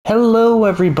Hello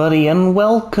everybody and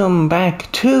welcome back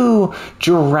to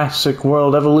Jurassic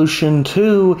World Evolution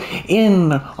 2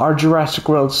 in our Jurassic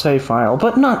World save file,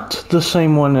 but not the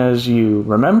same one as you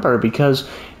remember, because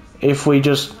if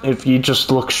you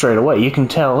just look straight away, you can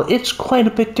tell it's quite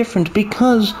a bit different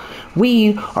because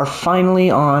we are finally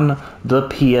on the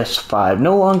PS5,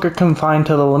 no longer confined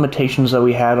to the limitations that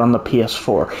we had on the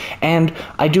PS4. And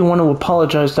I do want to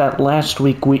apologize that last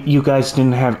week you guys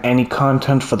didn't have any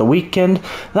content for the weekend.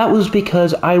 That was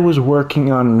because I was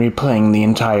working on replaying the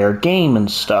entire game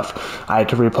and stuff. I had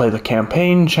to replay the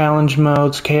campaign, challenge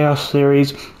modes, chaos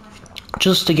series,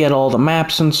 just to get all the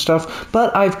maps and stuff,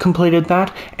 but I've completed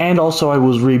that, and also I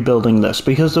was rebuilding this,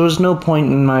 because there was no point,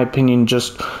 in my opinion,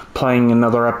 just playing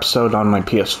another episode on my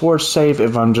PS4 save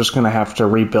if I'm just going to have to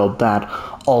rebuild that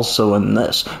also in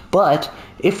this. But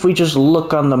if we just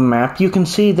look on the map, you can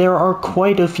see there are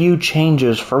quite a few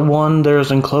changes. For one,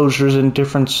 there's enclosures in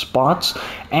different spots,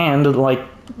 and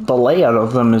the layout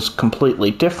of them is completely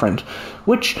different,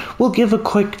 which will give a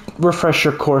quick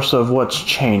refresher course of what's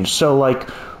changed. So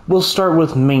we'll start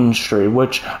with Main Street,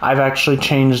 which I've actually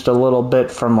changed a little bit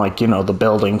from, the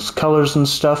buildings' colors and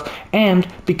stuff, and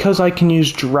because I can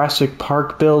use Jurassic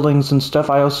Park buildings and stuff,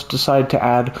 I also decided to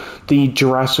add the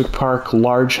Jurassic Park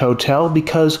large hotel,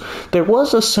 because there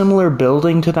was a similar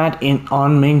building to that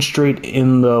on Main Street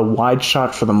in the wide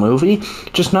shot for the movie,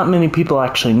 just not many people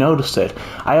actually noticed it.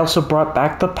 I also brought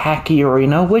back the Packy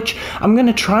Arena, which I'm going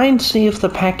to try and see if the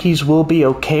Packies will be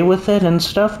okay with it and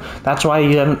stuff. That's why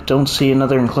you don't see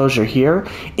another enclosure here.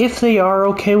 If they are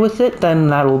okay with it, then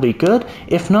that'll be good.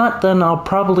 If not, then I'll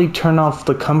probably turn off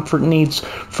the comfort needs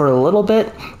for a little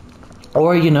bit,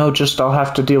 or I'll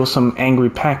have to deal with some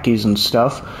angry Packies and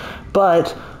stuff.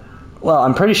 But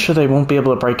I'm pretty sure they won't be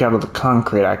able to break out of the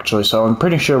concrete actually, so I'm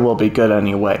pretty sure we'll be good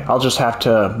anyway. I'll just have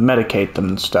to medicate them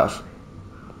and stuff.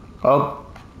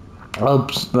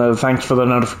 Thanks for the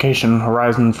notification.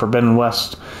 Horizon Forbidden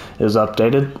West is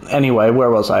updated. Anyway, where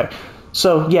was I?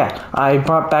 So, yeah, I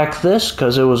brought back this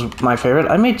because it was my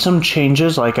favorite. I made some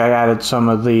changes, I added some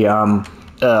of the, I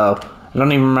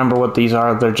don't even remember what these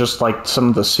are. They're just some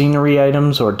of the scenery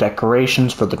items or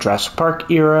decorations for the Jurassic Park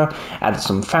era. Added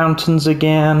some fountains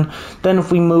again. Then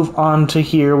if we move on to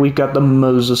here, we've got the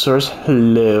Mosasaurus.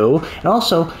 Hello. And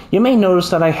also, you may notice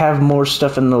that I have more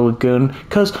stuff in the lagoon,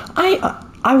 because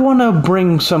I want to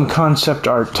bring some concept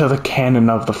art to the canon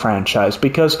of the franchise,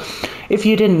 because if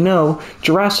you didn't know,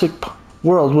 Jurassic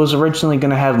World was originally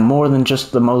going to have more than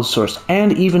just the Mosasaurus,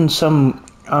 and even some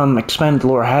expanded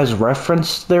lore has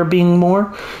referenced there being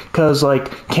more, because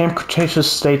Camp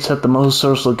Cretaceous states that the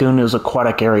Mosasaurus Lagoon is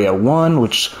Aquatic Area 1,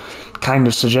 which kind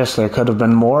of suggests there could have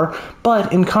been more,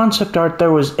 but in concept art there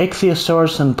was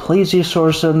Ichthyosaurus and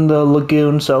Plesiosaurus in the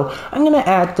lagoon, so I'm going to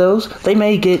add those. They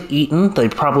may get eaten. They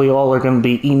probably all are going to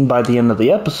be eaten by the end of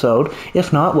the episode.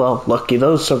 If not, well, lucky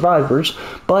those survivors,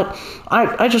 but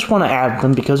I just want to add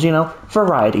them because,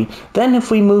 variety. Then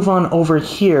if we move on over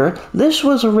here, this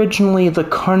was originally the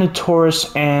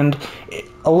Carnotaurus, and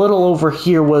a little over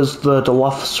here was the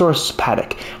Dilophosaurus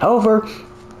paddock. However,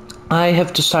 I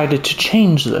have decided to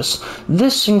change this.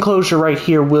 This enclosure right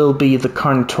here will be the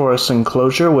Carnotaurus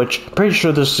enclosure, which I'm pretty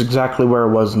sure this is exactly where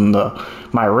it was in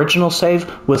my original save,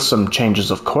 with some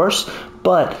changes of course,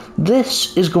 but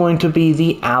this is going to be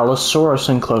the Allosaurus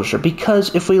enclosure,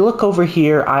 because if we look over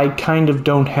here, I kind of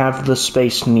don't have the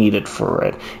space needed for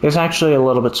it. It's actually a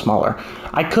little bit smaller.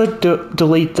 I could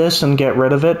delete this and get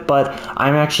rid of it, but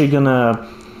I'm actually gonna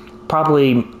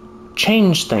probably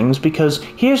change things, because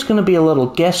here's going to be a little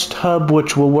guest hub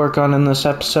which we'll work on in this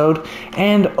episode,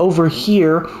 and over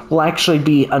here will actually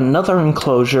be another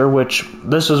enclosure, which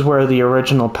this is where the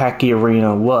original Packy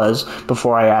Arena was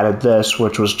before I added this,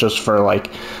 which was just for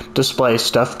display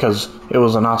stuff because it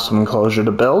was an awesome enclosure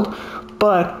to build.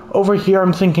 But over here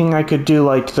I'm thinking I could do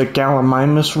the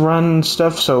Gallimimus run and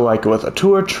stuff, so with a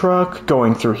tour truck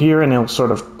going through here, and it'll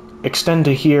sort of extend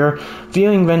to here,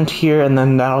 viewing vent here, and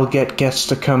then that'll get guests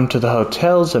to come to the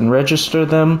hotels and register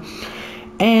them.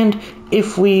 And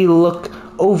if we look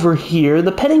over here,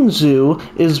 the petting zoo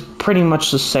is pretty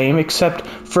much the same, except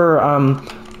for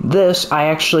this, I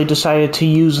actually decided to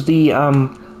use the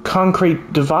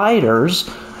concrete dividers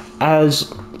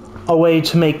as a way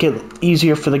to make it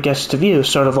easier for the guests to view,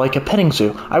 sort of like a petting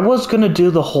zoo. I was going to do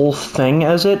the whole thing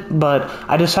as it, but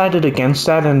I decided against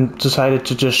that and decided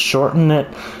to just shorten it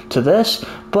to this.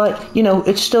 But,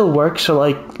 it still works, so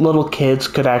little kids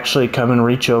could actually come and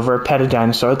reach over, pet a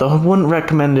dinosaur, though I wouldn't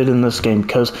recommend it in this game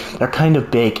because they're kind of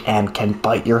big and can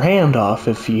bite your hand off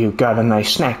if you got a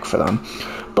nice snack for them.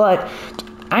 But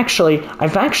Actually,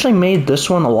 I've actually made this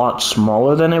one a lot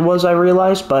smaller than it was, I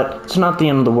realized, but it's not the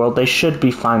end of the world. They should be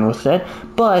fine with it.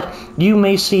 But you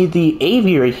may see the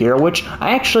aviary here, which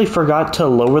I actually forgot to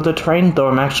lower the terrain, though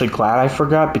I'm actually glad I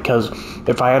forgot, because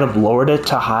if I had have lowered it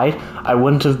to hide, I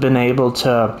wouldn't have been able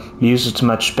to use as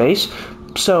much space.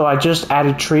 So I just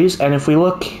added trees, and if we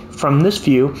look from this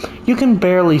view, you can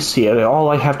barely see it. All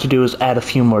I have to do is add a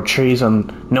few more trees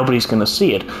and nobody's going to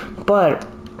see it. But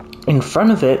in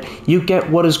front of it, you get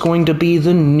what is going to be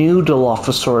the new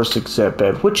Dilophosaurus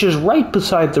exhibit, which is right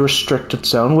beside the restricted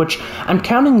zone, which I'm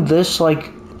counting this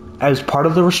like as part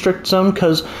of the restricted zone,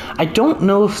 because I don't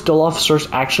know if Dilophosaurus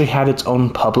actually had its own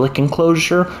public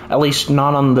enclosure, at least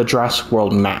not on the Jurassic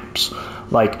World maps.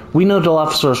 Like, we know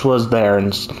Dilophosaurus was there,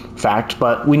 in fact,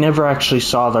 but we never actually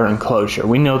saw their enclosure.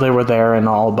 We know they were there and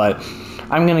all, but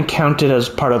I'm going to count it as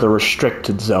part of the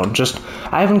restricted zone.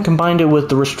 I haven't combined it with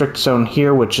the restricted zone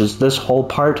here, which is this whole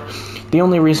part. The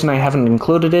only reason I haven't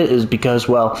included it is because,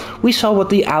 well, we saw what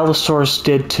the Allosaurus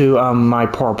did to my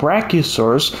poor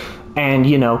Brachiosaurus, and,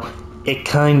 you know, it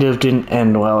kind of didn't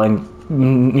end well and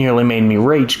nearly made me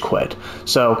rage quit.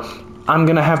 So I'm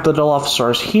going to have the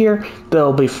Dilophosaurus here.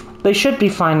 They should be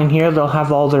fine in here. They'll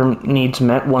have all their needs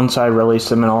met once I release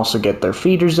them and also get their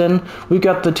feeders in. We've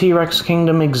got the T-Rex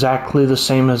Kingdom exactly the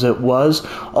same as it was.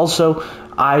 Also,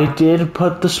 I did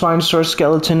put the Spinosaurus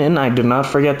skeleton in. I did not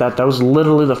forget that. That was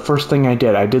literally the first thing I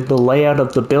did. I did the layout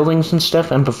of the buildings and stuff,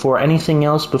 and before anything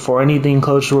else, before any of the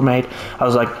enclosures were made, I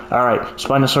was like, alright,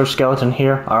 Spinosaurus skeleton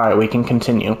here. Alright, we can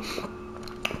continue.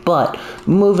 But,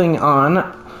 moving on,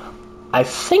 I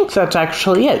think that's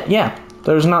actually it. Yeah,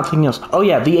 there's nothing else. Oh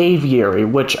yeah, the aviary,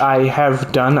 which I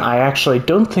have done. I actually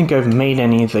don't think I've made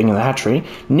anything in the hatchery.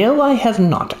 No, I have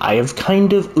not. I have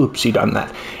kind of oopsie done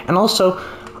that. And also,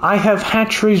 I have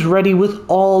hatcheries ready with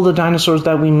all the dinosaurs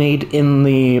that we made in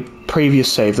the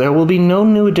previous save. There will be no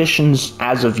new additions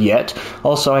as of yet.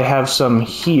 Also, I have some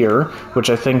here, which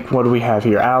I think, what do we have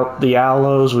here? The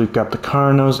Allos, we've got the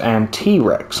Carnos, and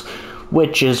T-Rex,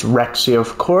 which is Rexy,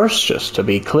 of course, just to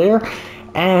be clear.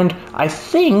 And I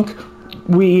think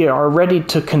we are ready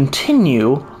to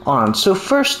continue on. So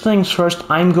first things first,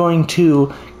 I'm going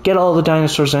to get all the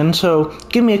dinosaurs in, so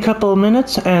give me a couple of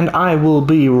minutes and I will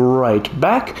be right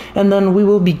back, and then we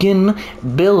will begin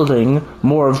building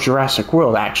more of Jurassic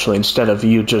World, actually, instead of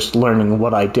you just learning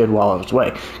what I did while I was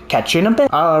away. Catch you in a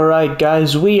bit. Alright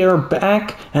guys, we are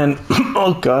back, and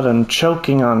oh god, I'm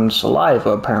choking on saliva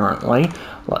apparently.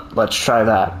 Let's try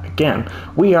that again.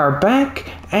 We are back,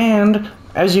 and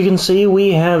as you can see,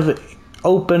 we have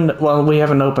opened, well, we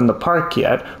haven't opened the park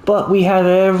yet, but we have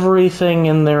everything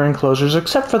in their enclosures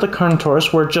except for the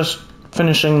Carnotaurus. We're just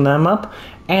finishing them up,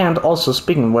 and also,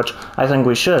 speaking of which, I think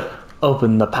we should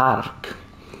open the park.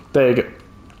 There you go.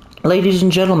 Ladies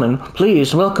and gentlemen,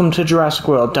 please welcome to Jurassic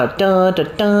World. Da, da, da,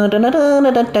 da, da, da, da,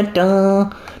 da, da,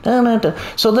 da, da, da.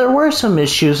 So there were some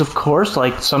issues, of course,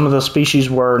 like some of the species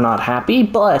were not happy,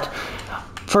 but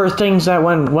for things that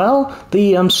went well,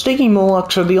 the sticky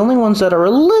Molochs are the only ones that are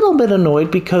a little bit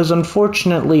annoyed because,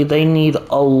 unfortunately, they need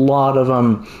a lot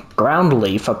of ground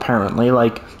leaf, apparently.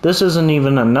 Like, this isn't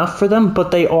even enough for them,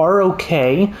 but they are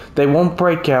okay. They won't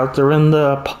break out. They're in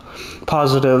the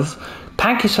positive.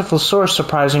 Pachycephalosaurus,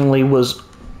 surprisingly, was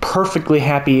perfectly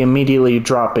happy immediately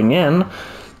dropping in.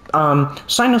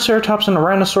 Sinoceratops and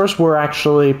Ouranosaurus were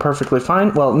actually perfectly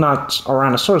fine. Well, not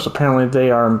Ouranosaurus. Apparently,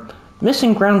 they are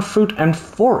missing ground fruit and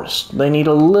forest. They need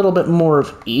a little bit more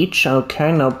of each.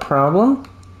 Okay, no problem.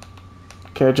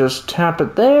 Okay, just tap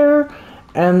it there.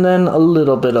 And then a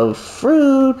little bit of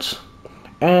fruit.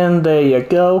 And there you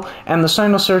go. And the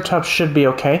Sinoceratops should be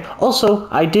okay. Also,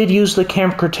 I did use the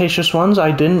Camp Cretaceous ones.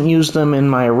 I didn't use them in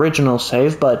my original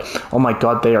save, but oh my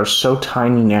god, they are so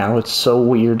tiny now. It's so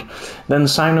weird. Then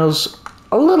Sino's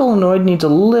a little annoyed, needs a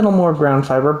little more ground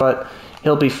fiber, but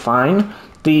he'll be fine.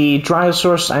 The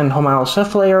Dryosaurus and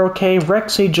Homalocephalae are okay.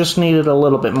 Rexy just needed a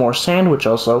little bit more sand, which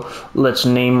also, let's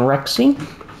name Rexy.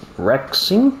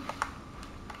 Rexy.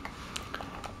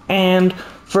 And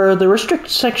for the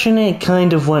restricted section, it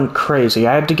kind of went crazy.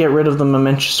 I had to get rid of the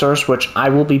Mamenchisaurus, which I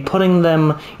will be putting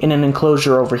them in an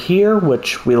enclosure over here,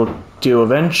 which we'll do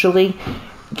eventually.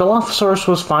 Dilophosaurus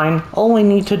was fine. All we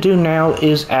need to do now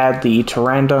is add the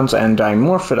Pteranodons and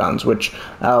Dimorphodons, which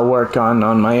I'll work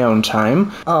on my own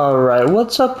time. Alright,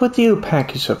 what's up with you,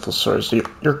 Pachycephalosaurus?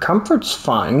 Your comfort's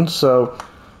fine, so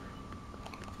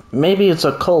maybe it's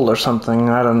a cold or something,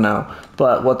 I don't know.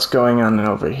 But what's going on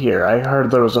over here? I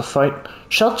heard there was a fight.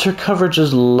 Shelter coverage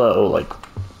is low, like,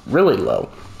 really low.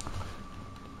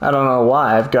 I don't know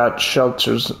why. I've got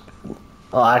shelters.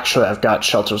 Well, actually, I've got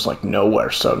shelters like nowhere,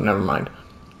 so never mind.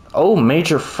 Oh,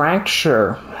 major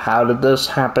fracture. how did this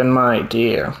happen, my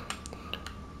dear?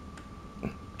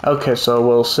 Okay, so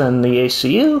we'll send the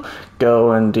ACU,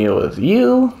 go and deal with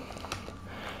you.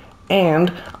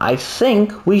 And I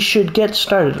think we should get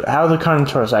started. How are the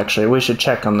Carnotaurs, actually? We should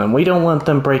check on them. We don't want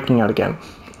them breaking out again.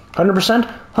 100%?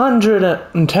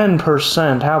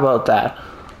 110%. How about that?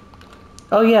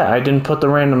 Oh yeah, I didn't put the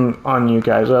random on you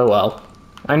guys. Oh well.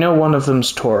 I know one of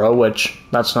them's Toro, which,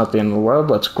 that's not the end of the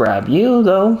world. Let's grab you,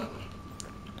 though.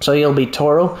 So you'll be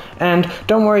Toro. And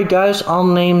don't worry, guys. I'll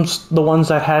name the ones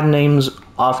that had names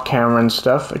off camera and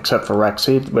stuff, except for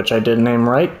Rexy, which I did name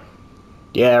right.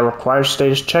 Yeah, requires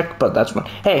status check, but that's fine.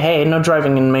 Hey, no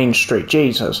driving in Main Street,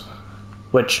 Jesus.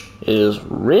 Which is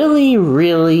really,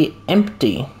 really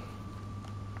empty.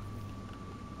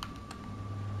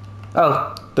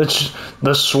 Oh,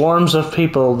 the swarms of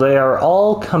people, they are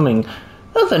all coming.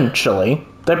 Eventually.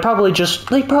 They probably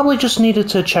just needed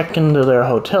to check into their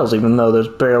hotels, even though there's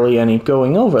barely any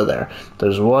going over there.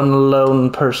 There's one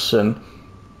lone person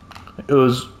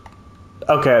who's...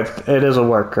 Okay, it is a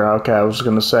worker. Okay, I was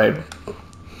gonna say...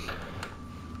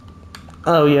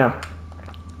 Oh, yeah.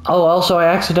 Oh, also, I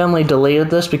accidentally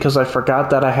deleted this because I forgot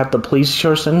that I had the police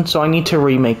person, so I need to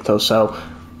remake those, so...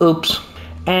 Oops.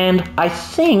 And I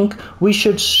think we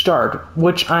should start,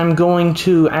 which I'm going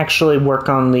to actually work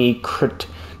on the...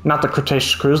 Not the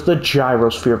Cretaceous Cruise, the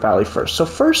Gyrosphere Valley first. So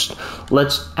first,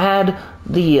 let's add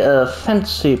the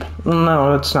fancy...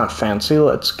 No, it's not fancy.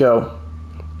 Let's go.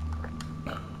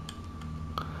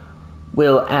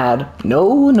 We'll add...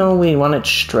 No, we want it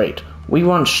straight. We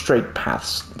want straight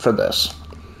paths for this.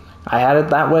 I had it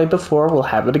that way before. We'll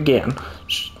have it again.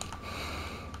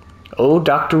 Oh,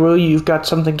 Dr. Wu, you've got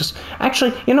something to...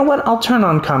 Actually, you know what? I'll turn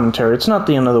on commentary. It's not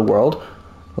the end of the world.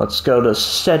 Let's go to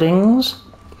settings...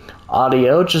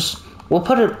 Audio, we'll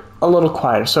put it a little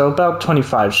quieter, so about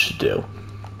 25 should do.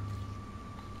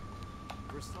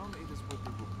 For some, it is what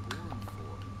they were born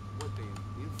for, what they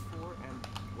live for, and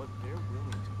what they're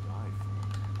willing to die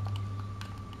for.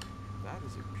 That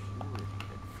is a purity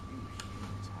that few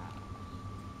humans have.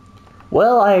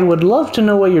 Well, I would love to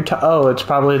know what you're Oh, it's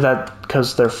probably that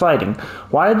because they're fighting.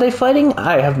 Why are they fighting?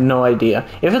 I have no idea.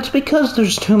 If it's because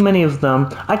there's too many of them,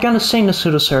 I gotta say,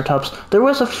 Pseudoceratops, there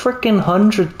was a frickin'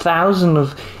 100,000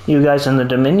 of you guys in the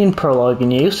Dominion prologue,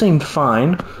 and you seemed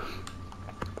fine.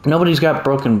 Nobody's got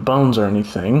broken bones or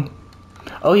anything.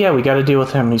 Oh yeah, we gotta deal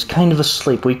with him. He's kind of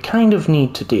asleep. We kind of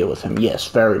need to deal with him. Yes,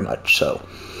 very much so.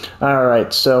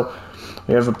 Alright, so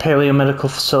we have a paleomedical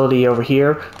facility over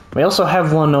here. We also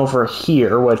have one over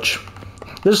here, which...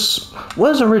 This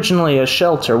was originally a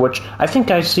shelter, which I think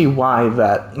I see why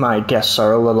that my guests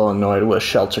are a little annoyed with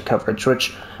shelter coverage,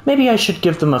 which maybe I should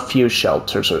give them a few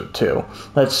shelters or two.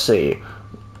 Let's see.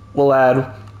 We'll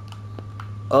add...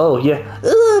 Oh, yeah.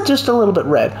 Just a little bit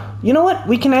red. You know what?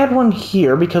 We can add one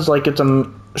here because, like, it's a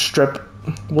strip.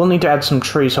 We'll need to add some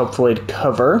trees, hopefully, to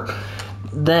cover.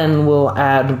 Then we'll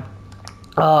add...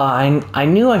 I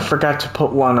knew I forgot to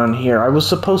put one on here. I was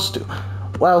supposed to...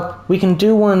 Well, we can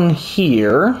do one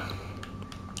here.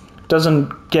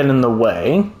 Doesn't get in the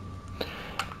way.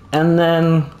 And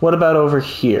then, what about over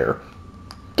here?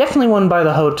 Definitely one by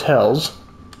the hotels.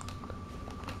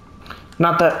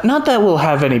 Not that we'll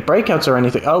have any breakouts or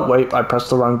anything. Oh, wait, I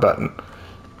pressed the wrong button.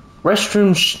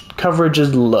 Restroom coverage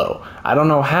is low. I don't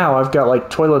know how. I've got, like,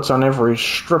 toilets on every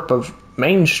strip of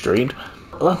Main Street.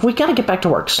 We gotta get back to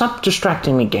work. Stop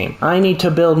distracting me, game. I need to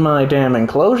build my damn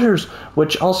enclosures,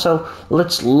 which also,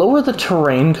 let's lower the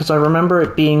terrain, because I remember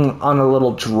it being on a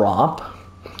little drop.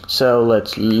 So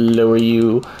let's lower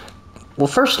you. We'll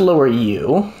first lower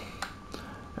you,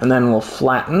 and then we'll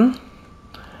flatten,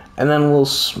 and then we'll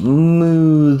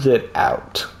smooth it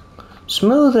out.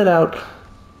 Smooth it out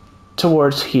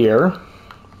towards here,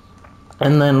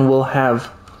 and then we'll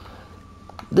have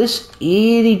this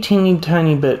itty teeny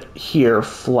tiny bit here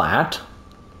flat,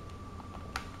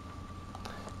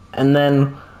 and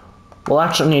then we'll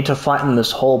actually need to flatten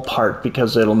this whole part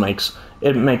because it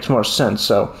makes more sense.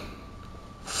 So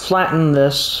flatten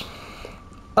this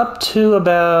up to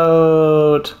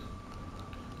about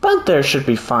there should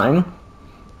be fine.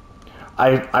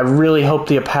 I really hope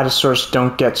the Apatosaurus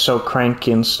don't get so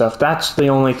cranky and stuff. That's the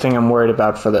only thing I'm worried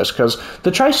about for this, because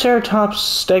the Triceratops,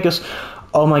 Stegosaurus...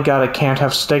 Oh my god, I can't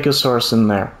have Stegosaurus in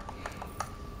there.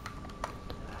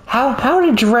 How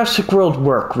did Jurassic World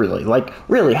work, really? Like,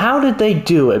 really, how did they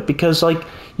do it? Because, like,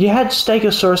 you had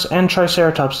Stegosaurus and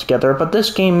Triceratops together, but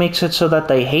this game makes it so that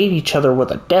they hate each other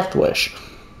with a death wish.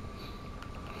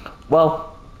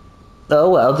 Well, oh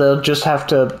well, they'll just have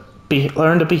to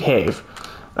learn to behave.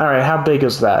 Alright, how big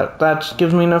is that? That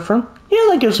gives me enough room? Yeah,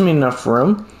 that gives me enough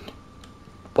room.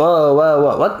 Whoa,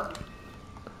 what?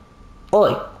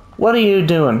 Oi, What are you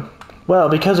doing? Well,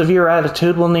 because of your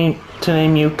attitude, we'll need to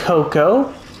name you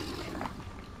Coco.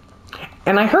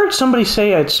 And I heard somebody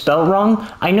say I'd spelled wrong.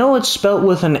 I know it's spelled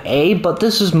with an A, but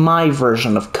this is my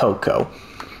version of Coco.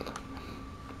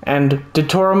 And did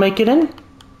Toro make it in?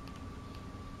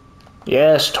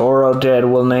 Yes, Toro did.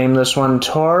 We'll name this one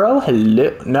Toro.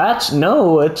 Hello.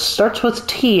 No, it starts with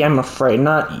T, I'm afraid,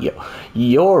 not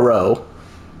Yoro.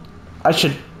 I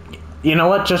should... You know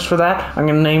what? Just for that, I'm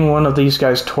going to name one of these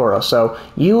guys Toro. So,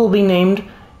 you will be named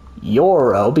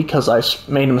Yoro because I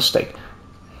made a mistake.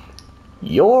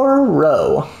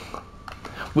 Yoro.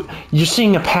 You're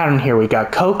seeing a pattern here. We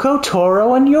got Coco,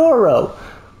 Toro, and Yoro.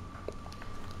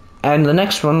 And the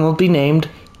next one will be named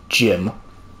Jim.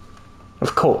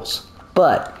 Of course.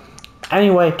 But,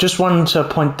 anyway, just wanted to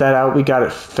point that out. We got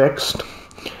it fixed.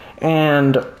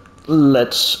 And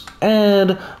let's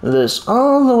add this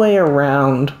all the way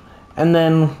around. And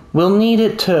then we'll need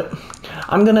it to...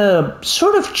 I'm going to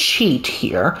sort of cheat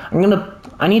here.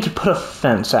 I need to put a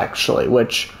fence, actually,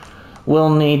 which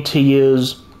we'll need to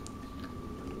use...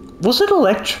 Was it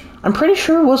electric? I'm pretty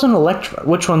sure it wasn't electric.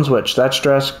 Which one's which? That's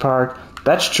Jurassic Park.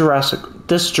 That's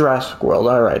this Jurassic World.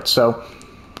 Alright, so...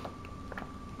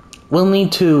 We'll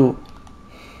need to...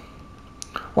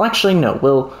 Well, actually, no.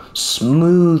 We'll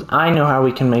smooth... I know how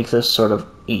we can make this sort of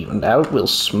evened out. We'll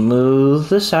smooth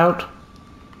this out.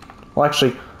 We'll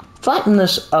actually flatten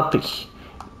this up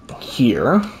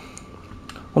here.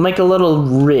 We'll make a little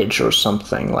ridge or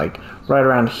something, like right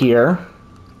around here.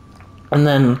 And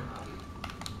then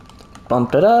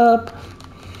bump it up.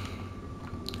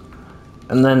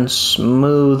 And then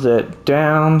smooth it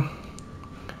down.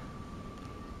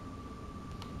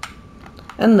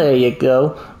 And there you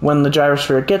go. When the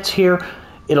gyrosphere gets here,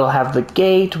 it'll have the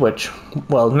gate, which,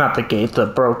 well, not the gate, the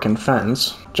broken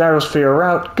fence. Gyrosphere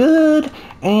route, good.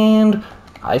 And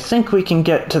I think we can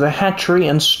get to the hatchery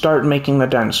and start making the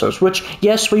dinosaurs, which,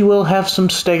 yes, we will have some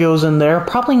stegos in there.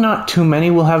 Probably not too many.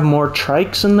 We'll have more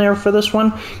trikes in there for this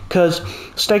one, because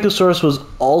Stegosaurus was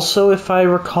also, if I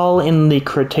recall, in the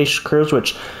Cretaceous Cruise,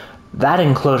 which that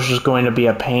enclosure is going to be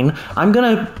a pain. I'm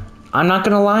not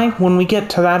gonna lie, when we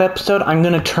get to that episode, I'm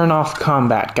gonna turn off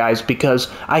combat, guys, because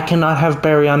I cannot have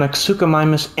Baryonyx,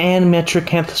 Suchomimus, and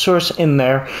Metracanthosaurus in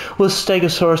there with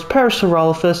Stegosaurus,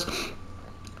 Parasaurolophus,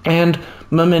 and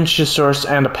Mamenchisaurus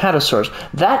and Apatosaurus.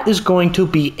 That is going to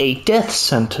be a death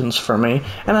sentence for me,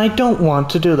 and I don't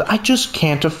want to do that. I just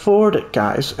can't afford it,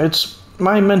 guys.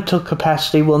 My mental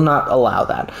capacity will not allow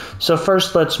that. So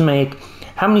first, let's make...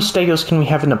 How many Stegos can we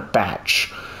have in a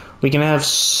batch? We can have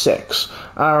 6.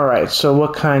 Alright, so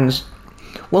what kinds...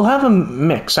 We'll have a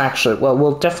mix, actually. Well,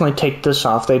 we'll definitely take this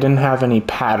off. They didn't have any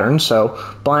pattern, so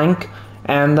blank.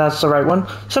 And that's the right one.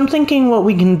 So I'm thinking what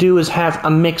we can do is have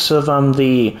a mix of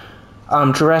the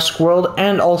Jurassic World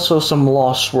and also some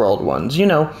Lost World ones. You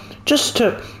know, just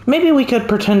to... Maybe we could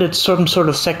pretend it's some sort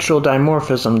of sexual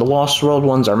dimorphism. The Lost World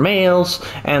ones are males,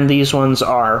 and these ones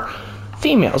are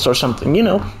females or something, you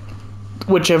know.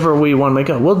 Whichever we want to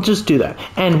make up. We'll just do that.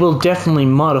 And we'll definitely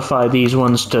modify these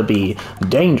ones to be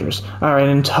dangerous. Alright,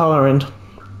 intolerant.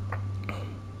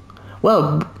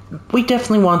 Well... We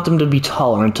definitely want them to be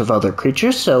tolerant of other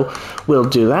creatures, so we'll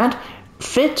do that.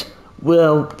 Fit,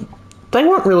 well, they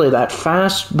weren't really that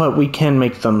fast, but we can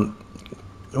make them,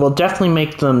 we'll definitely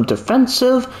make them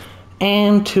defensive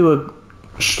and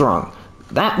strong.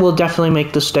 That will definitely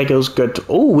make the Stegos good.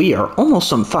 Oh, we are almost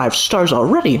some 5 stars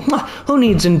already. Who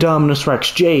needs Indominus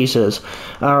Rex? Jesus.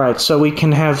 Alright, so we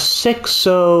can have 6,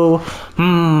 so,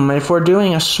 if we're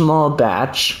doing a small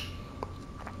batch,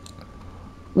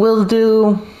 we'll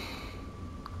do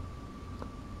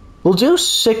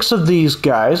 6 of these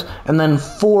guys, and then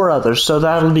 4 others, so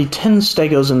that'll be 10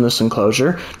 Stegos in this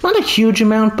enclosure. Not a huge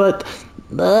amount, but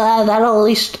that'll at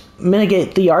least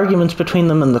mitigate the arguments between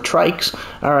them and the trikes.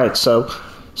 Alright, so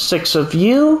 6 of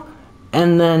you,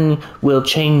 and then we'll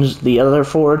change the other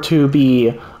 4 to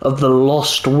be of the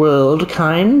Lost World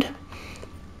kind.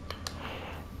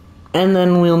 And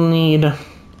then we'll need...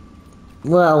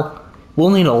 Well,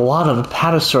 we'll need a lot of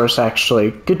Apatosaurus,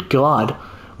 actually. Good God.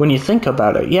 When you think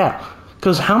about it, yeah.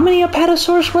 Because how many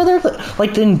Apatosaurus were there?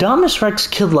 Like, the Indominus Rex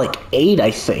killed, like, 8, I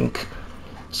think.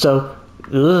 So,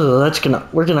 we're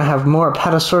gonna have more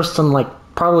Apatosaurus than, like,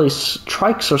 probably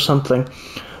trikes or something.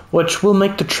 Which, we'll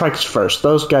make the trikes first.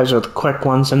 Those guys are the quick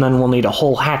ones, and then we'll need a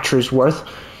whole hatchery's worth.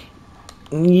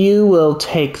 You will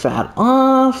take that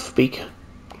off, because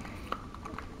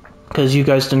you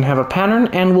guys didn't have a pattern,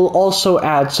 and we'll also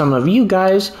add some of you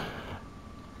guys.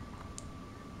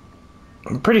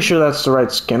 I'm pretty sure that's the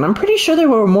right skin. I'm pretty sure they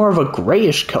were more of a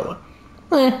grayish color.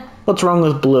 What's wrong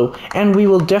with blue? And we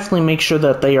will definitely make sure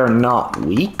that they are not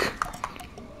weak.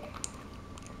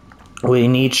 We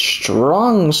need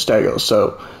strong stegos,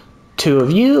 so two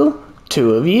of you,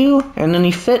 and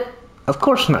any fit? Of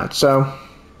course not, so...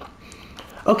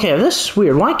 Okay, this is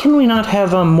weird. Why can we not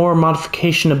have more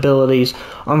modification abilities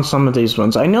on some of these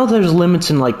ones? I know there's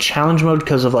limits in, like, challenge mode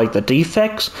because of, like, the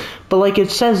defects, but, like, it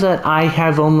says that I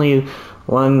have only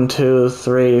 1, 2,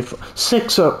 3, 4,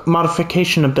 6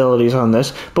 modification abilities on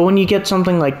this, but when you get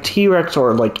something like T-Rex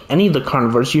or, like, any of the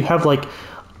carnivores, you have, like,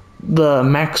 the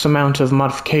max amount of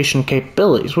modification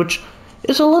capabilities, which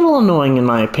is a little annoying in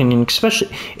my opinion, especially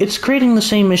it's creating the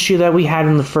same issue that we had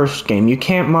in the first game. You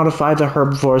can't modify the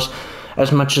herbivores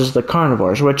as much as the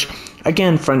carnivores, which,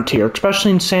 again, Frontier,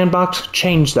 especially in Sandbox,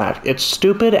 change that. It's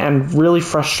stupid and really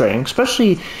frustrating,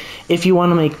 especially if you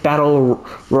want to make battle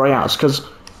royales, because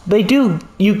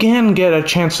you can get a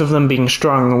chance of them being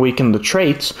strong and weaken the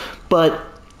traits, but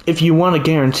if you want to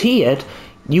guarantee it,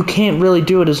 you can't really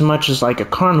do it as much as, like, a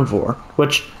carnivore,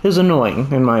 which is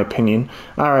annoying, in my opinion.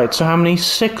 Alright, so how many?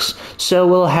 6? So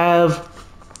we'll have,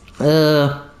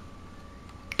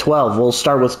 12. We'll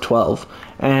start with 12.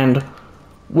 And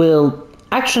we'll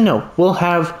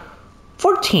have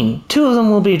 14. 2 of them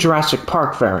will be Jurassic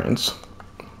Park variants.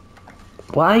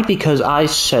 Why? Because I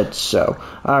said so.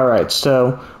 Alright,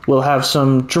 so we'll have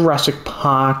some Jurassic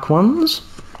Park ones.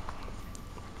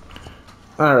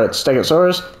 Alright,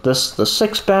 Stegosaurus. This is the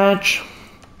 6 badge.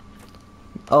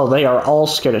 Oh, they are all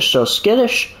skittish. So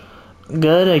skittish,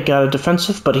 good. I got a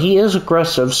defensive, but he is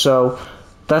aggressive, so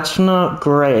that's not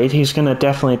great. He's going to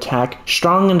definitely attack.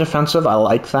 Strong and defensive, I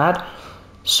like that.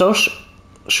 Social,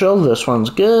 this one's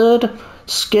good.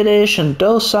 Skittish and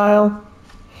docile.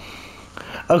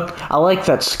 I like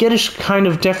that. Skittish kind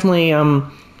of definitely,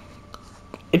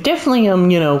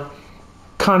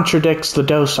 contradicts the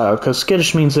docile, because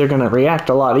skittish means they're going to react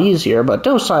a lot easier, but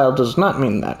docile does not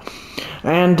mean that.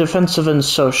 And defensive and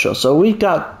social. So we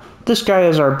got this guy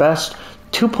as our best.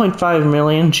 2.5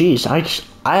 million. Jeez,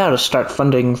 I ought to start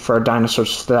funding for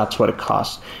dinosaurs if that's what it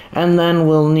costs. And then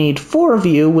we'll need 4 of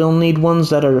you. We'll need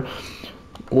ones that are...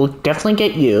 We'll definitely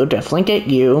get you.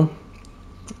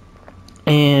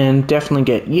 And definitely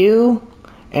get you.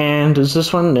 And is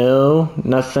this one? No,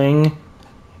 nothing.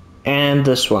 And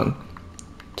this one.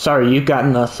 Sorry, you got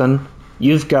nothing.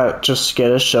 You've got just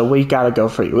skittish, so we gotta go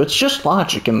for you. It's just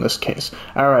logic in this case.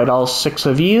 Alright, all 6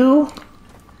 of you.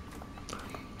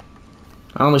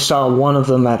 I only saw one of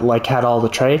them that, like, had all the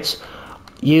traits.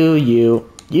 You.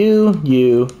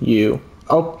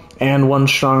 Oh, and 1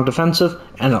 strong defensive.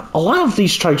 And a lot of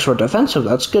these strikes were defensive.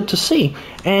 That's good to see.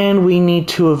 And we need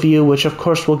 2 of you, which of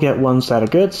course we'll get ones that are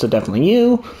good, so definitely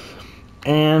you.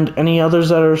 And any others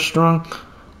that are strong.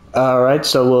 Alright,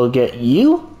 so we'll get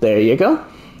you. There you go.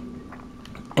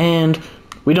 And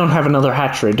we don't have another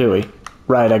hatchery, do we?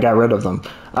 Right, I got rid of them.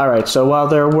 Alright, so while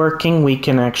they're working, we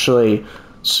can actually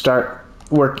start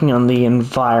working on the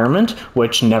environment,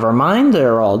 which, never mind,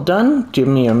 they're all done. Give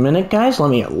me a minute, guys.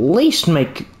 Let me at least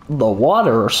make the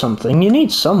water or something. You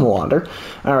need some water.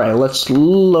 Alright, let's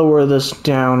lower this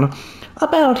down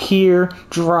about here.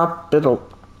 Drop it a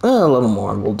little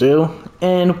more will do.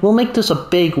 And we'll make this a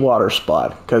big water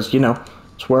spot, because,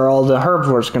 it's where all the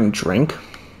herbivores are going to drink.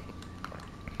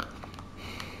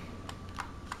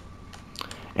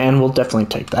 And we'll definitely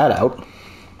take that out.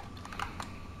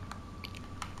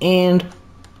 And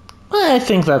I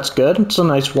think that's good. It's a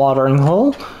nice watering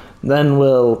hole. Then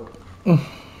we'll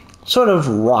sort of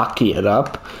rocky it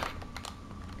up.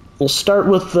 We'll start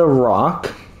with the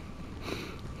rock.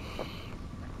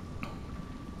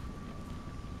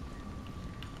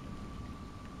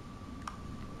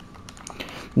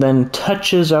 Then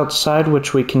touches outside,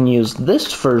 which we can use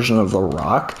this version of the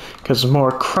rock, because it's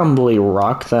more crumbly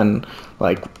rock than,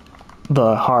 like,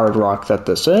 the hard rock that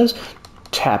this is.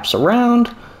 Taps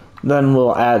around. Then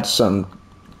we'll add some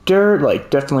dirt, like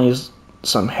definitely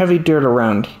some heavy dirt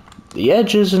around the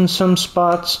edges in some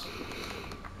spots.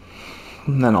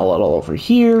 And then a little over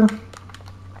here.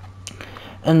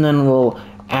 And then we'll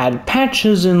add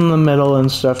patches in the middle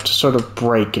and stuff to sort of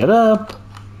break it up.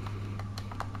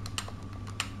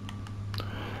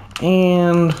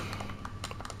 And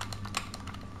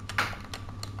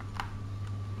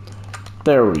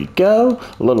there we go.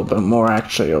 A little bit more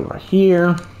actually over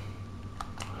here.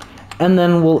 And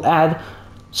then we'll add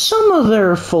some of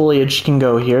their foliage can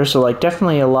go here. So, like,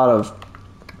 definitely a lot of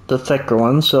the thicker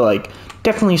ones. So, like,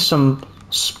 definitely some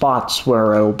spots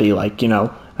where it'll be, like,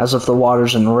 as if the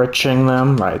water's enriching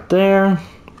them right there.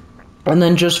 And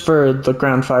then just for the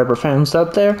ground fiber fans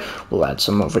out there, we'll add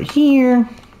some over here.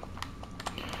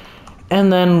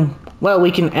 And then, well, we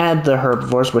can add the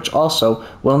herbivores, which also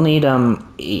will need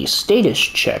a status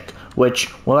check, which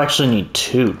we'll actually need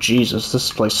 2. Jesus,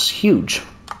 this place is huge.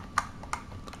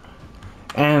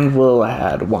 And we'll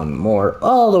add one more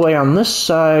all the way on this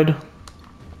side.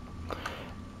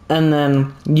 And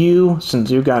then you, since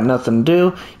you got nothing to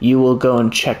do, you will go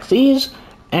and check these,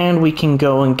 and we can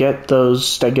go and get those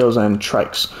stegos and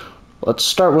trikes. Let's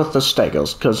start with the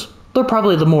stegos, because they're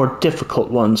probably the more difficult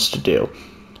ones to do.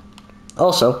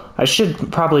 Also, I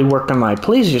should probably work on my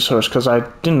plesiosaurs, because I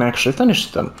didn't actually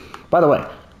finish them. By the way,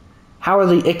 how are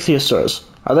the ichthyosaurs?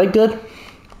 Are they good?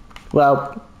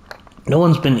 Well, no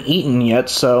one's been eaten yet,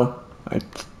 so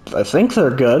I think they're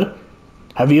good.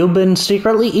 Have you been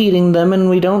secretly eating them and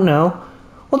we don't know?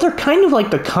 Well, they're kind of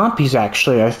like the compies,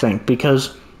 actually, I think,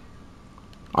 because...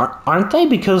 Aren't they?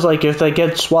 Because, like, if they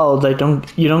get swallowed,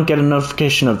 you don't get a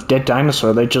notification of dead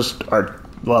dinosaur. They just are,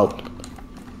 well,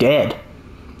 dead.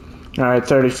 Alright,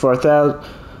 34,000...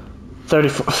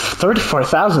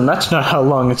 34,000? That's not how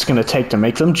long it's going to take to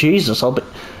make them. Jesus,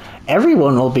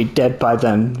 everyone will be dead by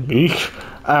then. Eek.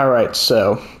 Alright,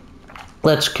 so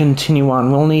let's continue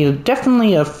on. We'll need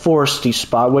definitely a foresty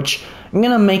spot, which I'm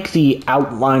going to make the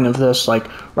outline of this, like,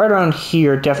 right around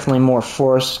here, definitely more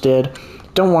forested.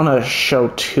 Don't want to show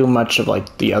too much of,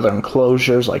 like, the other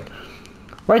enclosures. Like,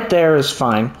 right there is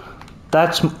fine.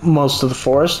 That's most of the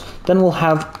forest. Then we'll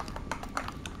have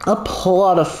a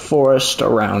plot of forest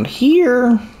around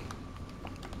here.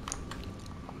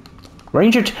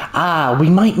 Ranger, we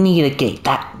might need a gate.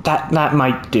 That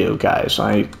might do, guys.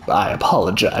 I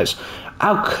apologize.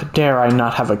 How dare I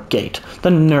not have a gate? The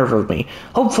nerve of me.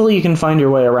 Hopefully you can find your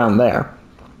way around there.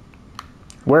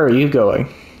 Where are you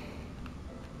going?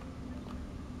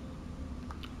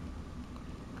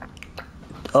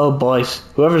 Oh, boys.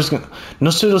 Whoever's gonna... No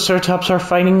pseudoceratops are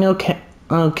fighting, okay.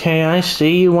 Okay, I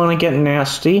see. You want to get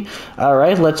nasty.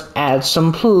 Alright, let's add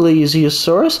some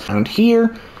plesiosaurus around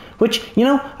here. Which, you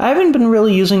know, I haven't been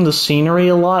really using the scenery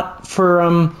a lot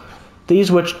for,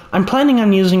 these, which I'm planning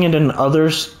on using it in other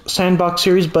sandbox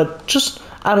series, but just,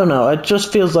 I don't know, it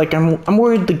just feels like I'm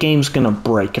worried the game's gonna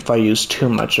break if I use too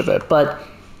much of it, but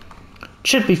it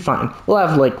should be fine. We'll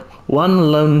have, like,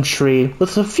 one lone tree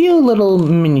with a few little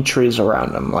mini trees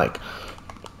around them, like...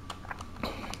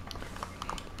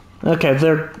 Okay,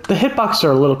 the hitboxes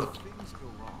are a little... Things go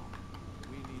wrong.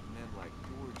 We need men like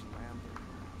George Lambert.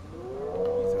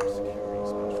 He's our security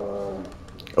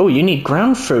specialist. Oh, you need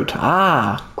ground fruit.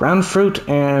 Ground fruit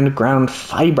and ground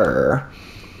fiber.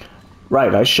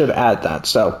 Right, I should add that,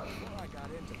 so... Before I got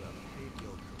into the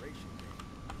paleo curation game,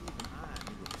 even I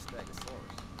knew it was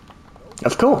Stegosaurus.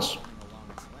 Of course. Along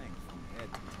its length from head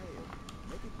to tail,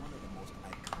 make it one of the most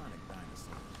iconic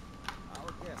dinosaurs.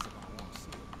 Our guests are gonna want to see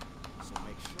it, so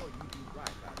make sure you do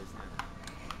right by this animal.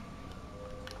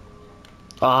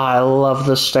 I love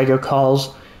the stego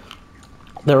calls.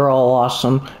 They're all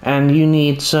awesome. And you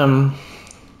need some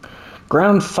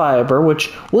ground fiber,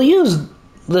 which we'll use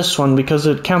this one because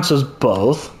it counts as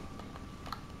both.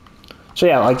 So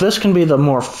yeah, like this can be the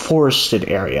more forested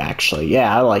area, actually.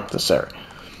 Yeah, I like this area.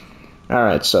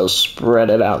 Alright, so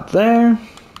spread it out there.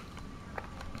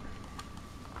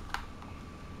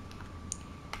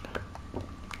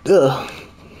 Ugh.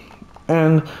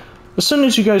 And as soon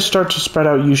as you guys start to spread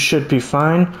out, you should be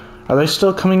fine. Are they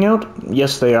still coming out?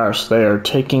 Yes, they are. So they are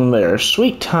taking their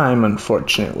sweet time,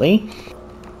 unfortunately.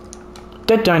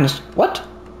 Dead dinosaur. What?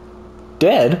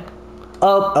 Dead?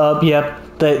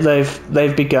 Yep.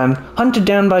 They've begun. Hunted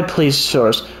down by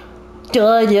plesiosaurs.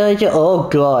 Oh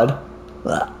god.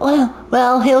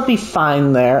 Well, he'll be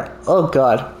fine there. Oh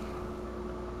god.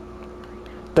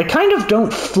 They kind of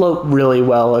don't float really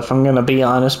well, if I'm gonna be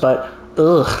honest, but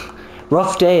ugh.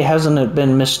 Rough day, hasn't it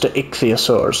been, Mr.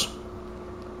 Ichthyosaurs?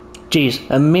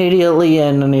 Jeez, immediately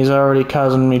in and he's already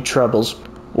causing me troubles.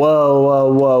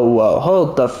 Whoa.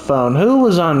 Hold the phone. Who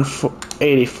was on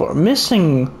 84?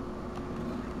 Missing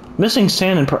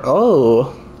sand and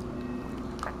oh.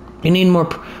 You need more...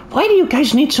 Why do you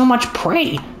guys need so much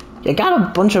prey? You got a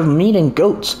bunch of meat and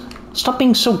goats. Stop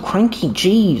being so cranky,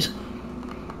 jeez.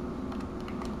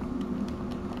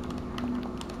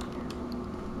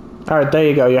 Alright, there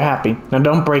you go, you're happy. Now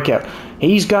don't break out.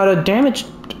 He's got a damaged...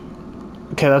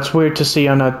 Okay, that's weird to see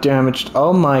on a damaged...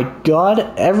 Oh my god,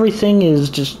 everything is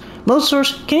just...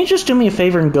 Mosasaurs, can you just do me a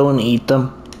favor and go and eat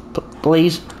them?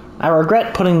 Please? I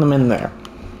regret putting them in there.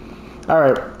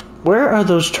 Alright, where are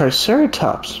those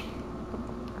Triceratops?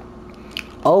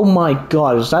 Oh my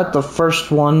god, is that the first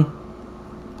one?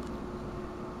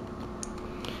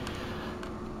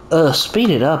 Speed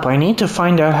it up. I need to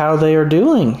find out how they are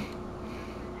doing.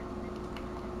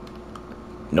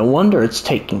 No wonder it's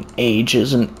taking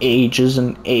ages and ages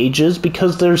and ages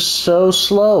because they're so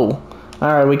slow.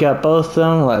 Alright, we got both of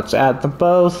them. Let's add them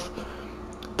both.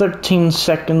 13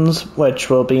 seconds, which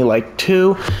will be like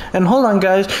 2. And hold on,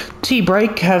 guys. Tea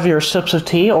break. Have your sips of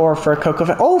tea, or for a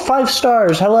cocoa. Oh, 5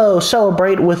 stars. Hello.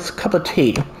 Celebrate with cup of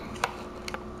tea.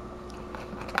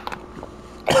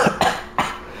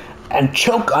 And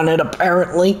choke on it,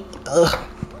 apparently. Ugh.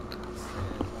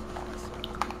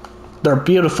 They're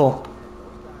beautiful.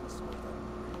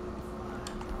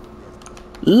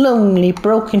 Lonely,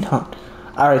 broken heart.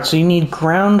 Alright, so you need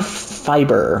ground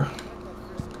fiber.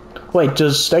 Wait,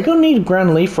 does Stego need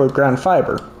ground leaf or ground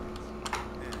fiber?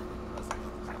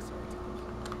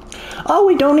 Oh,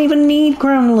 we don't even need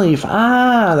ground leaf.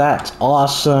 Ah, that's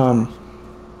awesome.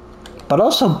 But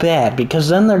also bad, because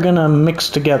then they're gonna mix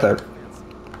together.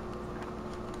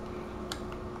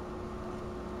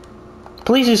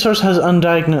 Plesiosaurus has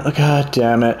undiagnosed. God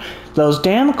damn it. Those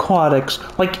damn aquatics.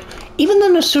 Like, even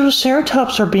the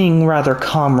Pseudoceratops are being rather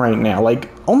calm right now. Like,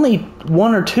 only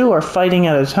 1 or 2 are fighting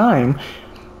at a time.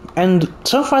 And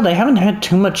so far they haven't had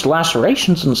too much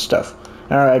lacerations and stuff.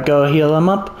 Alright, go heal them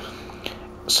up.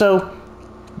 So,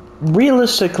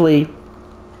 realistically,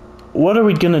 what are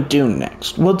we gonna do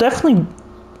next? We'll definitely...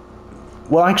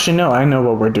 Well, actually, no, I know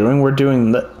what we're doing. We're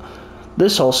doing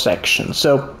this whole section.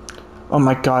 So, oh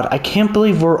my god, I can't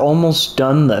believe we're almost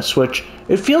done this, which...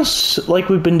 It feels like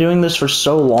we've been doing this for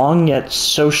so long, yet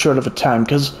so short of a time,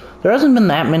 because there hasn't been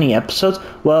that many episodes.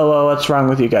 Whoa, what's wrong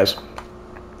with you guys?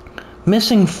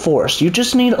 Missing forest. You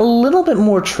just need a little bit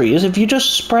more trees. If you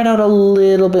just spread out a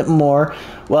little bit more...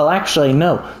 Well, actually,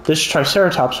 no. This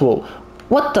Triceratops will...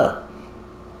 What the...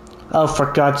 Oh,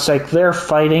 for God's sake, they're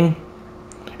fighting.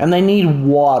 And they need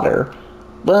water.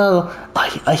 Well,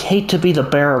 I hate to be the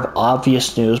bearer of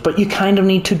obvious news, but you kind of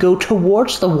need to go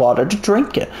towards the water to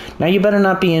drink it. Now, you better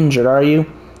not be injured, are you?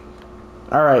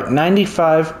 Alright,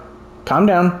 95. Calm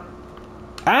down.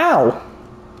 Ow!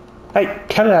 Hey,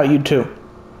 cut it out, you two.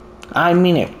 I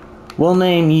mean it. We'll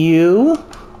name you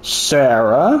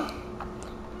Sarah.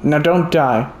 Now, don't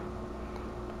die.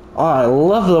 Oh, I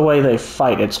love the way they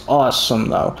fight. It's awesome,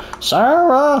 though.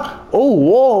 Sarah! Oh,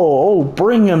 whoa! Oh,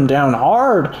 bring him down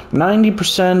hard.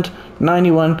 90%,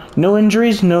 91. No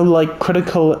injuries, no, like,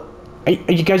 critical... Are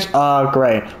you guys... Oh,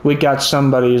 great. We got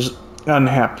somebody's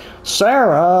unhappy.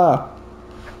 Sarah!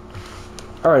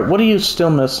 Alright, what are you still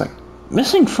missing?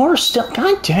 Missing forest still?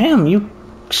 God damn, you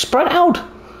spread out.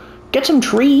 Get some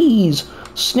trees.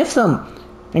 Sniff them.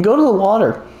 And go to the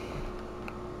water.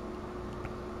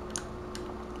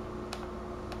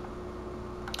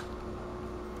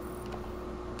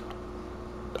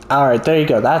 Alright, there you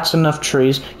go. That's enough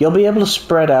trees. You'll be able to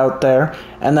spread out there.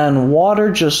 And then water,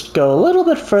 just go a little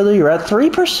bit further. You're at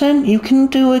 3%. You can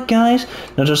do it, guys.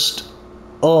 Now just...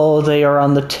 Oh, they are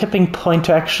on the tipping point,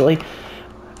 actually.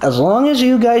 As long as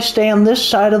you guys stay on this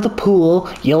side of the pool,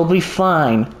 you'll be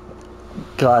fine.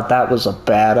 God, that was a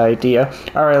bad idea.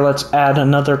 Alright, let's add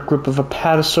another group of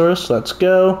Apatosaurus. Let's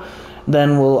go.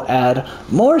 Then we'll add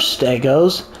more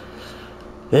Stegos.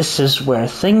 This is where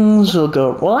things will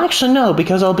go... Well, actually, no,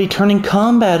 because I'll be turning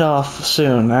combat off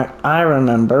soon. I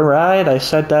remember, right? I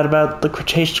said that about the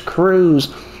Cretaceous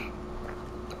cruise.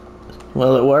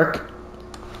 Will it work?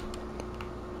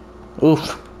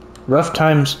 Oof. Rough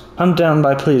times. Hunt down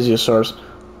by plesiosaurs.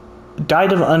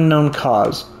 Died of unknown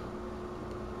cause.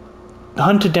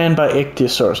 Hunted down by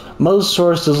ichthyosaurs.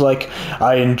 Mosasaurus is like,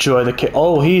 I enjoy the...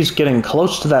 Oh, he's getting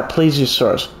close to that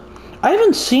plesiosaurus. I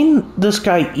haven't seen this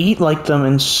guy eat like them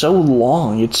in so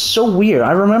long. It's so weird.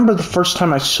 I remember the first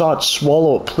time I saw it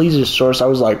swallow a plesiosaurus, I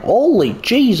was like, holy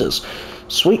Jesus.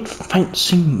 Sweet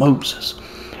fancy Moses.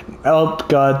 Oh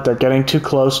god, they're getting too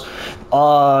close.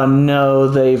 Oh no,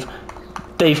 they've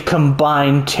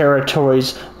combined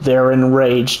territories. They're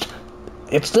enraged.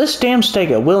 It's this damn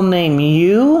Stego. We'll name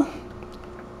you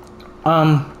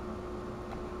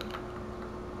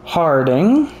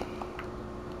Harding.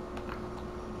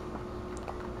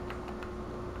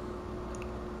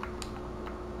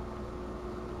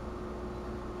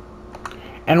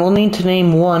 And we'll need to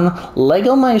name one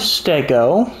Lego My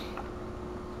Stego.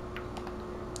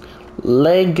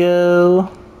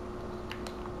 Lego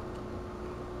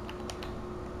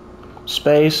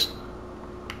space.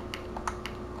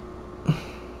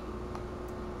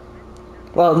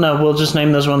 Well, no, we'll just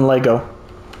name this one Lego.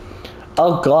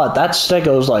 Oh god, that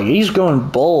Stego's like, he's going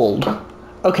bold.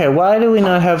 Okay, why do we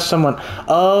not have someone...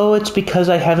 Oh, it's because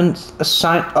I haven't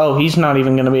assigned... Oh, he's not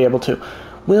even going to be able to.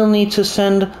 We'll need to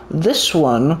send this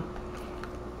one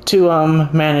to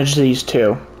manage these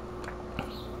two.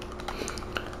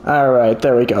 Alright,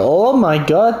 there we go. Oh my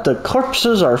god, the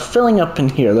corpses are filling up in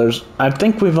here. I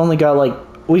think we've only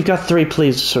got we've got 3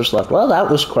 plesiosaurs left. Well, that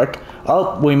was quick.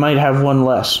 Oh, we might have one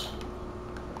less.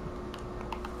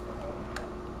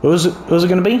 Who's it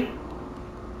gonna be?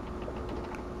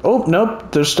 Oh,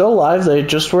 nope, they're still alive. They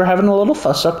just were having a little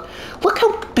fuss up. Look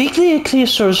how big the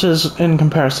ichthyosaurs is in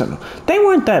comparison. They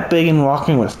weren't that big in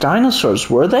Walking with Dinosaurs,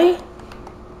 were they?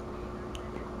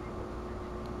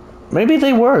 Maybe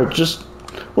they were, just...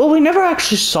 Well, we never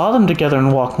actually saw them together in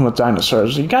Walking with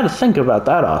Dinosaurs. You gotta think about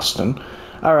that, Austin.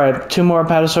 Alright, 2 more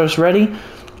Apatosaurs ready.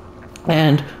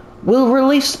 And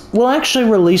we'll actually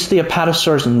release the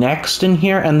Apatosaurs next in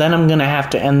here, and then I'm gonna have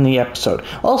to end the episode.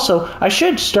 Also, I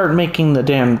should start making the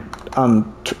damn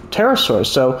pterosaurs,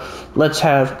 so let's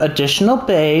have additional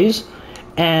bays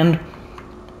and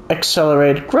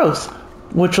accelerated growth,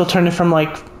 which will turn it from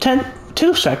like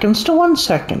 2 seconds to 1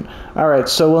 second. Alright,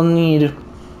 so we'll need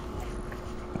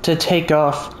to take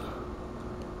off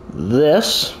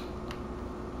this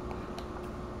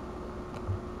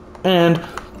and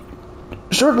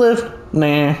short-lived,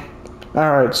 nah.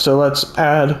 Alright, so let's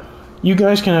add, you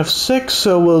guys can have 6,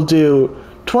 so we'll do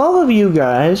 12 of you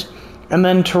guys, and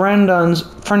then pteranodons,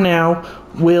 for now,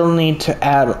 we'll need to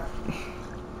add...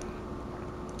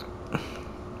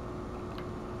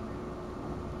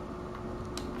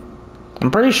 I'm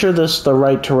pretty sure this is the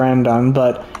right pteranodon,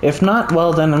 but if not,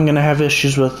 well, then I'm gonna have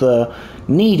issues with the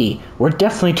needy. We're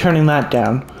definitely turning that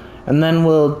down. And then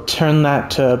we'll turn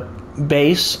that to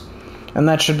base, and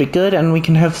that should be good, and we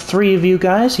can have 3 of you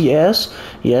guys. Yes,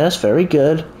 very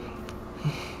good.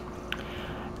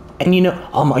 And you know,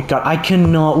 oh my god, I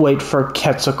cannot wait for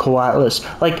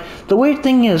Quetzalcoatlus. Like, the weird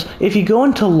thing is, if you go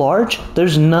into large,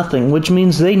 there's nothing, which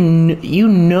means you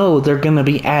know they're gonna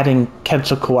be adding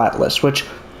Quetzalcoatlus, which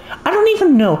I don't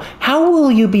even know. How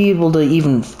will you be able to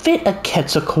even fit a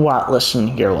Quetzalcoatlus in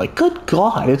here? Like, good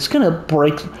god, it's gonna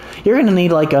break. You're gonna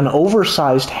need like an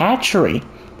oversized hatchery.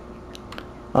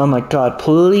 Oh my god,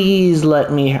 please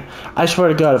let me... I swear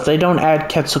to god, if they don't add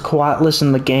Quetzalcoatlus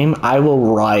in the game, I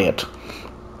will riot.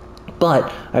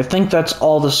 But I think that's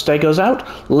all the stegos out.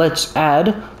 Let's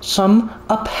add some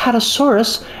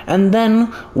Apatosaurus, and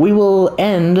then we will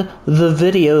end the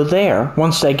video there,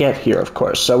 once they get here, of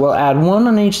course. So we'll add 1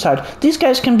 on each side. These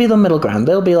guys can be the middle ground.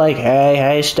 They'll be like,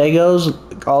 hey, stegos,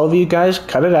 all of you guys,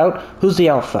 cut it out. Who's the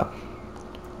alpha?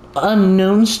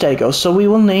 Unknown stego. So we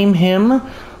will name him...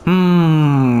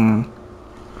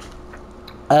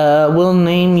 we'll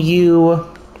name you...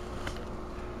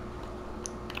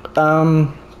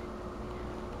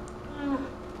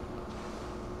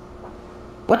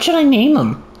 What should I name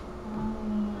him?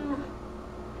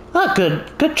 Ah,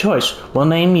 good choice. We'll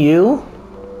name you...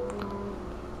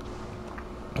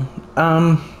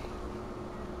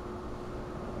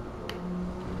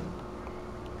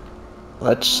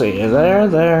 Let's see,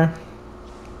 there.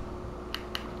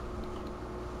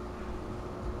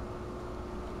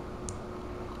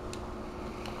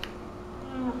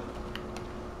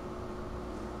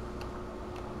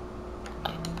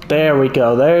 There we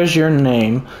go, there's your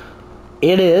name.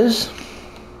 It is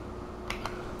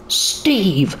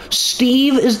Steve.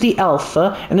 Steve is the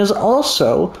alpha and is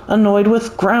also annoyed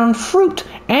with ground fruit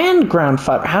and ground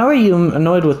fiber. How are you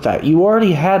annoyed with that? You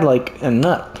already had like a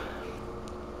nut.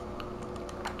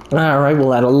 Alright,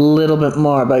 we'll add a little bit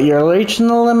more, but you're reaching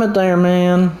the limit there,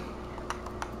 man.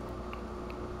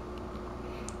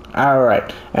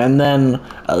 Alright, and then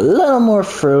a little more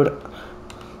fruit.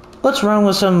 What's wrong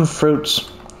with some fruits?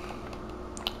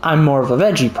 I'm more of a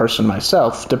veggie person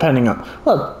myself, depending on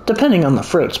the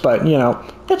fruits, but, you know,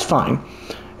 it's fine.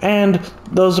 And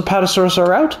those Apatosaurus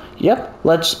are out. Yep,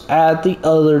 let's add the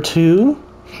other 2.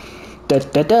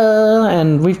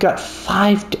 And we've got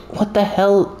 5... What the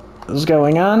hell is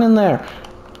going on in there?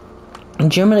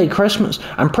 Jiminy Christmas.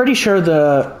 I'm pretty sure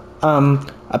the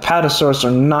Apatosaurus are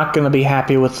not going to be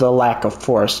happy with the lack of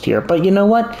forest here. But you know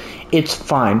what? It's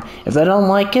fine. If they don't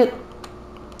like it,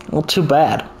 well, too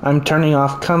bad. I'm turning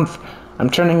off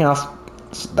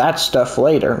that stuff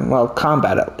later. Well,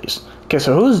 combat at least. Okay,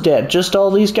 so who's dead? Just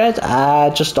all these guys?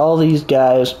 Just all these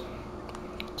guys.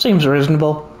 Seems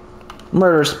reasonable.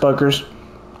 Murderous buggers.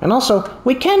 And also,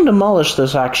 we can demolish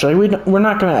this, actually. We're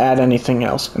not going to add anything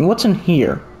else. And what's in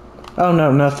here? Oh,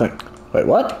 no, nothing. Wait,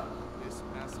 what?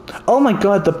 Oh my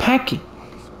god, the packy.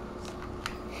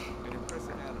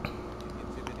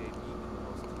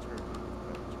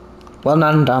 Well,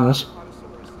 not in Thomas.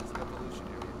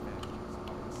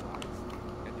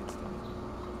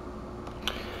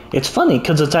 It's funny,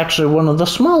 because it's actually one of the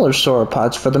smaller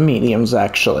sauropods for the mediums,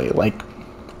 actually. Like,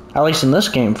 at least in this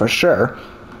game, for sure.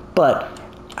 But,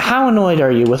 how annoyed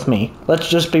are you with me? Let's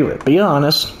just be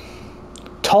honest.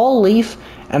 Tall leaf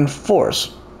and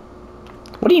force.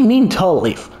 What do you mean, tall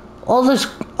leaf? All this...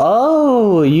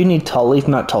 Oh, you need tall leaf,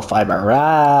 not tall fiber.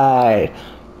 Right.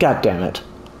 God damn it.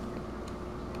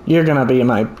 You're gonna be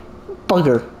my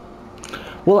bugger.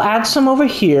 We'll add some over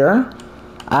here.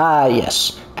 Ah,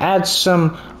 yes. Add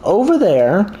some over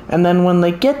there, and then when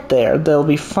they get there, they'll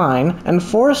be fine. And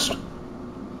forest...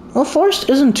 Well, forest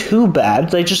isn't too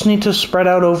bad. They just need to spread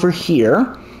out over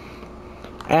here.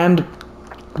 And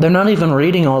they're not even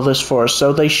reading all this forest,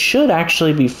 so they should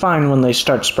actually be fine when they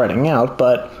start spreading out.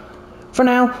 But for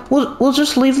now, we'll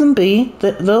just leave them be.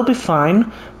 They'll be fine.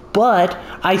 But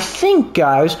I think,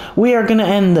 guys, we are going to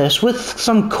end this with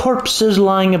some corpses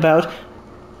lying about.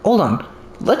 Hold on.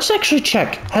 Let's actually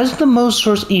check. Has the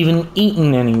mosasaurus even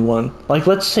eaten anyone? Like,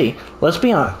 let's see. Let's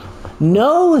be honest.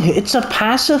 No, it's a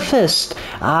pacifist.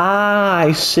 Ah,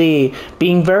 I see.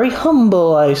 Being very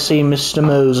humble, I see, Mr.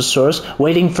 Mosasaurus.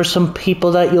 Waiting for some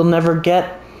people that you'll never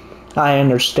get. I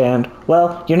understand.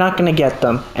 Well, you're not going to get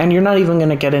them. And you're not even going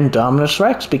to get Indominus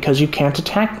Rex because you can't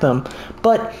attack them.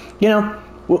 But, you know...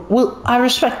 Well, I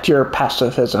respect your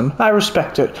pacifism. I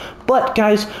respect it. But,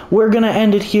 guys, we're going to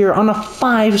end it here on a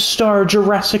 5-star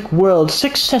Jurassic World.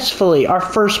 Successfully, our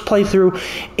first playthrough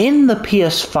in the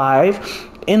PS5.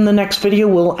 In the next video,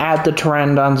 we'll add the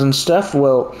pteranodons and stuff.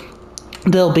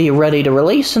 They'll be ready to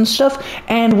release and stuff.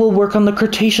 And we'll work on the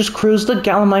Cretaceous cruise, the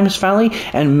Gallimimus Valley,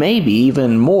 and maybe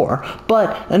even more.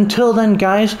 But, until then,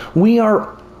 guys, we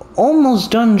are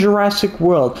almost done Jurassic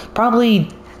World. Probably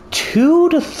 2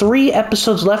 to 3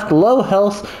 episodes left. Low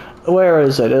health. Where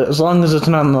is it? As long as it's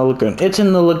not in the lagoon. It's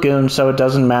in the lagoon, so it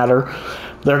doesn't matter.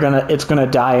 It's gonna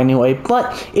die anyway.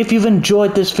 But if you've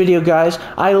enjoyed this video, guys,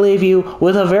 I leave you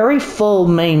with a very full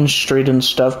main street and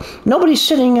stuff. Nobody's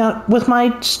sitting out with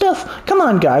my stuff. Come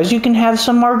on, guys, you can have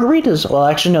some margaritas. Well,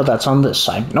 actually, no, that's on this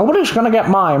side. Nobody's gonna get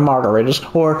my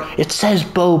margaritas. Or it says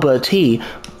boba tea,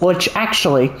 which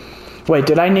actually, wait,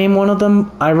 did I name one of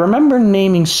them? I remember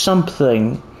naming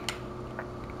something.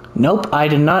 Nope, I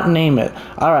did not name it.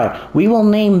 Alright, we will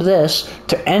name this,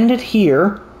 to end it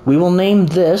here, we will name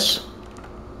this,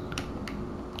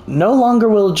 no longer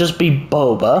will it just be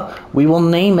Boba, we will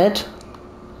name it,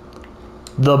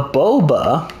 the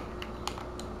Boba,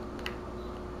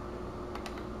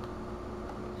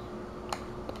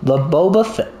 the Boba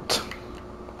Fett.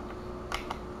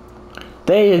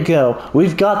 There you go,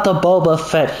 we've got the Boba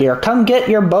Fett here. Come get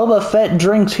your Boba Fett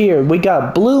drinks here. We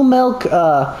got blue milk,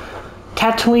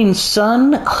 Tatooine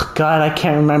Sun. Oh, God, I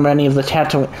can't remember any of the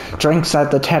Tatooine drinks at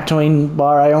the Tatooine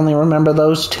bar. I only remember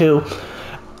those 2.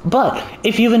 But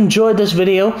if you've enjoyed this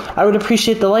video, I would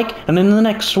appreciate the like. And in the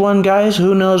next one, guys,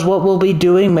 who knows what we'll be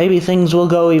doing. Maybe things will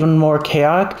go even more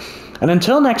chaotic. And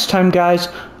until next time, guys,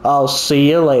 I'll see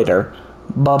you later.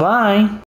 Bye-bye.